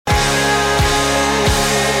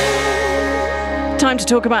Time to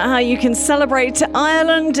talk about how you can celebrate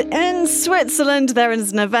Ireland in Switzerland. There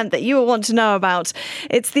is an event that you will want to know about.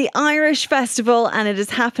 It's the Irish Festival, and it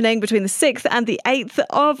is happening between the 6th and the 8th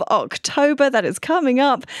of October. That is coming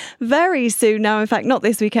up very soon now. In fact, not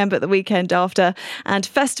this weekend, but the weekend after. And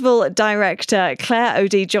festival director Claire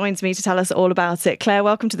O'D joins me to tell us all about it. Claire,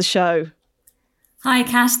 welcome to the show. Hi,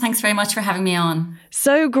 Kat. Thanks very much for having me on.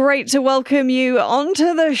 So great to welcome you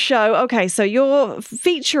onto the show. Okay, so you're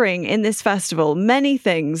featuring in this festival many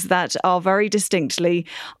things that are very distinctly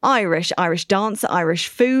Irish dance, Irish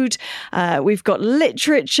food. We've got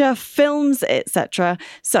literature, films, etc.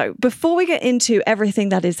 So before we get into everything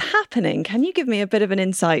that is happening, can you give me a bit of an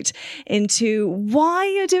insight into why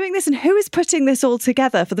you're doing this and who is putting this all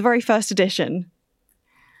together for the very first edition?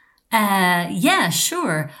 Yeah,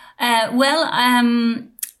 sure.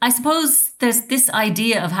 I suppose there's this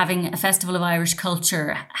idea of having a festival of Irish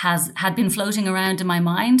culture had been floating around in my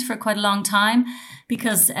mind for quite a long time,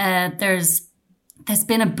 because there's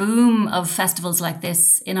been a boom of festivals like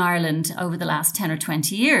this in Ireland over the last 10 or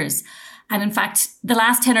 20 years. And in fact, the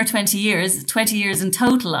last 10 or 20 years in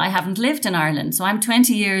total, I haven't lived in Ireland. So I'm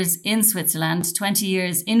 20 years in Switzerland, 20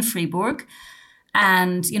 years in Fribourg.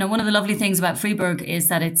 And, you know, one of the lovely things about Fribourg is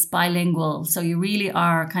that it's bilingual. So you really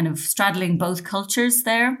are kind of straddling both cultures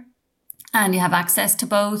there, and you have access to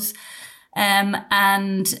both. It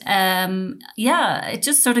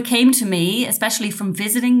just sort of came to me, especially from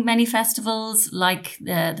visiting many festivals, like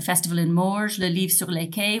the festival in Morges, Le Livre sur les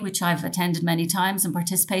Quais, which I've attended many times and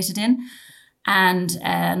participated in. And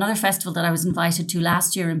another festival that I was invited to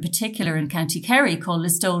last year in particular in County Kerry called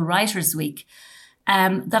Listowel Writers' Week.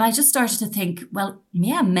 That I just started to think, well,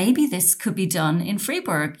 yeah, maybe this could be done in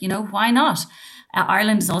Fribourg. You know, why not?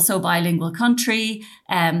 Ireland is also a bilingual country.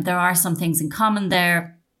 There are some things in common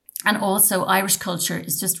there. And also Irish culture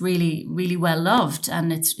is just really, really well loved,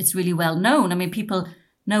 and it's really well known. I mean, people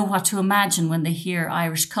know what to imagine when they hear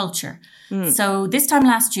Irish culture. So this time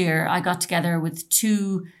last year, I got together with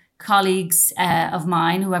two colleagues of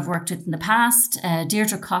mine who I've worked with in the past,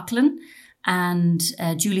 Deirdre Coughlin and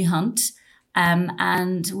Julie Hunt.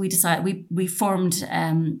 And we decided, we formed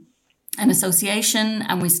an association,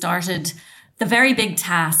 and we started the very big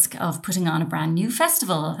task of putting on a brand new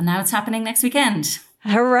festival. And now it's happening next weekend.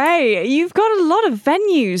 Hooray! You've got a lot of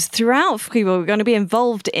venues throughout Fribourg going to be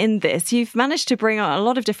involved in this. You've managed to bring out a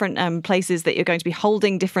lot of different places that you're going to be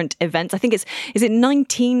holding different events. I think is it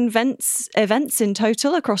 19 events in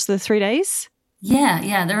total across the 3 days?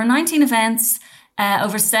 Yeah. There are 19 events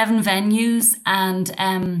over 7 venues, and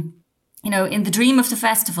you know, in the dream of the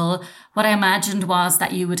festival, what I imagined was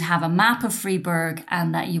that you would have a map of Fribourg,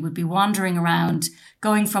 and that you would be wandering around,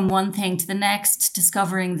 going from one thing to the next,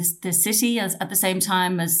 discovering the city at the same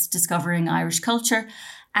time as discovering Irish culture,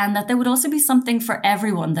 and that there would also be something for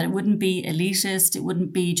everyone, that it wouldn't be elitist, it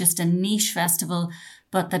wouldn't be just a niche festival,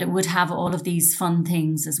 but that it would have all of these fun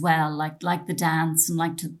things as well, like the dance and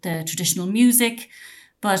like the traditional music.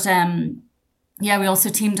 But yeah, we also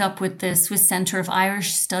teamed up with the Swiss Centre of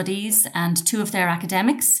Irish Studies, and 2 of their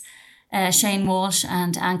academics, Shane Walsh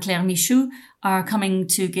and Anne-Claire Michoud, are coming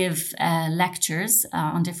to give lectures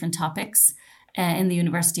on different topics in the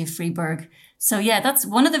University of Fribourg. So yeah, that's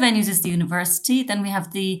one of the venues is the university. Then we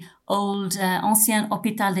have the old Ancien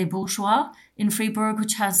Hôpital des Bourgeois in Fribourg,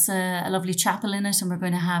 which has a lovely chapel in it, and we're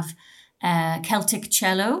going to have Celtic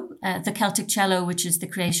cello, the Celtic cello, which is the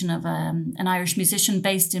creation of an Irish musician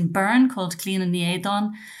based in Bern called Cliona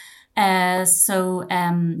Niedon. And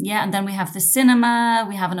then we have the cinema.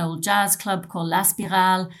 We have an old jazz club called La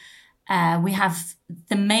Spirale. We have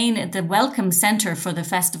the welcome centre for the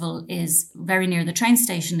festival is very near the train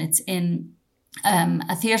station. It's in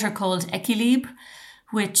a theatre called Equilibre,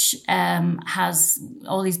 which has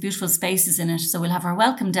all these beautiful spaces in it. So we'll have our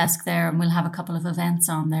welcome desk there, and we'll have a couple of events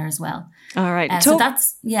on there as well. All right. So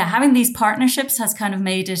that's, having these partnerships has kind of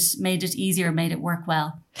made it easier, made it work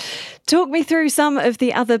well. Talk me through some of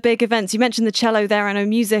the other big events. You mentioned the cello there. I know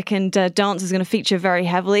music and dance is going to feature very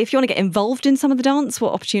heavily. If you want to get involved in some of the dance,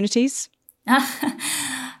 what opportunities? We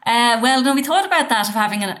thought about that, of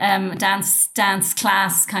having a dance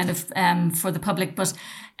class kind of for the public, but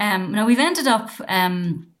we've ended up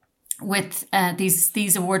with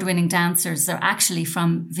these award-winning dancers. They're actually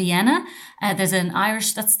from Vienna. There's an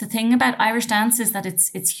Irish. That's the thing about Irish dance, is that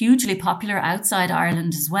it's hugely popular outside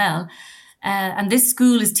Ireland as well. And this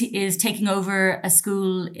school is taking over a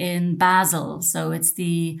school in Basel, so it's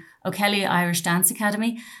the O'Kelly Irish Dance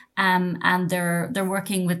Academy. And they're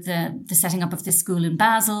working with the setting up of this school in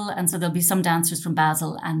Basel. And so there'll be some dancers from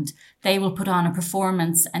Basel, and they will put on a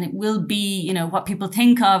performance, and it will be, what people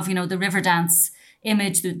think of, the river dance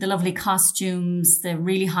image, the lovely costumes, the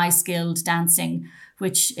really high-skilled dancing,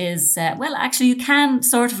 which is, actually you can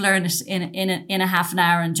sort of learn it in a half an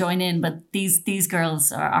hour and join in, but these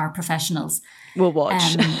girls are professionals. We'll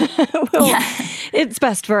watch. It's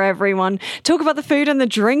best for everyone. Talk about the food and the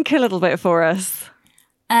drink a little bit for us.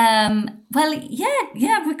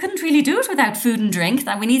 We couldn't really do it without food and drink.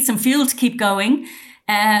 We need some fuel to keep going.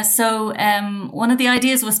 So one of the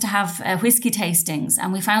ideas was to have whiskey tastings,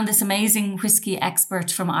 and we found this amazing whiskey expert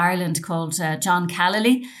from Ireland called John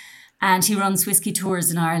Callally, and he runs whiskey tours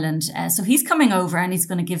in Ireland. So he's coming over and he's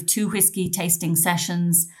going to give 2 whiskey tasting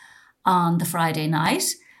sessions on the Friday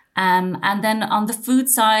night. And then on the food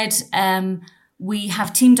side, we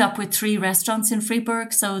have teamed up with 3 restaurants in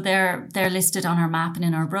Fribourg. So they're listed on our map and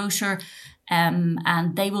in our brochure.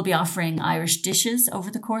 And they will be offering Irish dishes over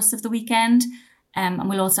the course of the weekend. And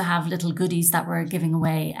we'll also have little goodies that we're giving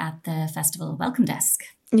away at the festival welcome desk.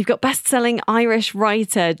 You've got best-selling Irish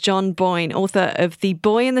writer John Boyne, author of The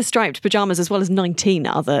Boy in the Striped Pyjamas, as well as 19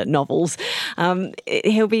 other novels.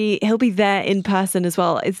 He'll be there in person as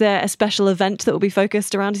well. Is there a special event that will be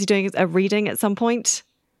focused around? Is he doing a reading at some point?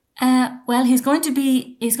 He's going to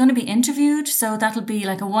be interviewed, so that'll be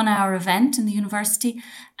like a 1-hour event in the university,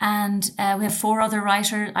 and we have 4 other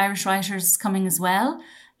Irish writers coming as well: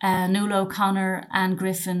 Nuala O'Connor, Anne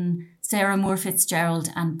Griffin, Sarah Moore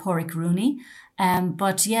Fitzgerald, and Porrick Rooney.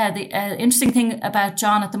 The interesting thing about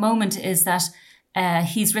John at the moment is that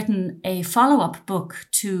he's written a follow-up book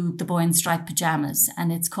to The Boy in Striped Pyjamas,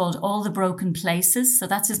 and it's called All the Broken Places. So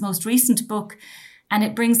that's his most recent book, and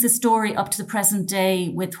it brings the story up to the present day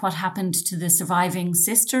with what happened to the surviving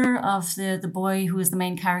sister of the boy who is the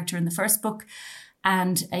main character in the first book.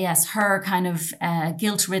 And her kind of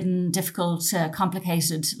guilt-ridden, difficult,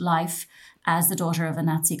 complicated life as the daughter of a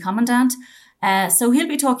Nazi commandant. So he'll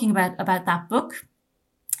be talking about that book.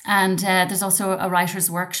 And there's also a writer's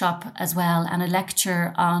workshop as well, and a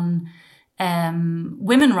lecture on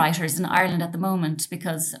women writers in Ireland at the moment,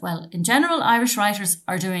 because, in general, Irish writers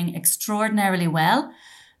are doing extraordinarily well,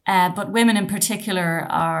 but women in particular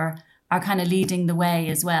are kind of leading the way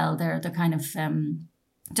as well. They're kind of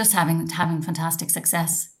just having fantastic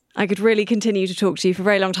success. I could really continue to talk to you for a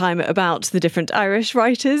very long time about the different Irish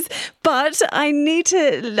writers, but I need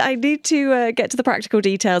to get to the practical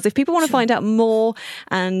details. If people want to find out more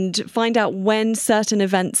and find out when certain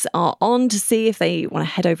events are on, to see if they want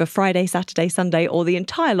to head over Friday, Saturday, Sunday, or the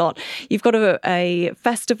entire lot, you've got a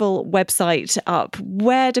festival website up.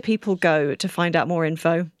 Where do people go to find out more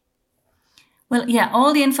info? Well,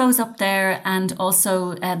 all the info is up there, and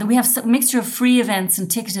also we have a mixture of free events and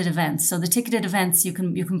ticketed events. So the ticketed events, you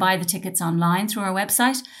can buy the tickets online through our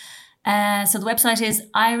website. So the website is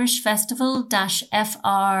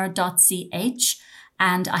irishfestival-fr.ch.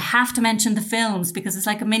 And I have to mention the films, because it's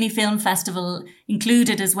like a mini film festival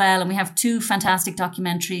included as well. And we have 2 fantastic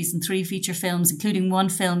documentaries and 3 feature films, including 1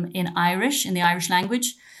 film in Irish, in the Irish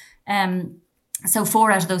language. So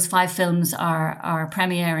 4 out of those 5 films are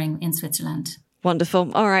premiering in Switzerland.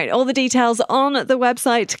 Wonderful. All right. All the details on the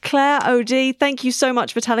website. Claire O'D, thank you so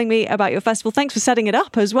much for telling me about your festival. Thanks for setting it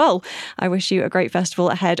up as well. I wish you a great festival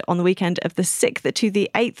ahead on the weekend of the 6th to the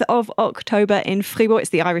 8th of October in Fribourg. It's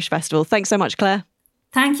the Irish Festival. Thanks so much, Claire.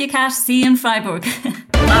 Thank you, Kat. See you in Fribourg.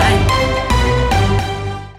 Bye.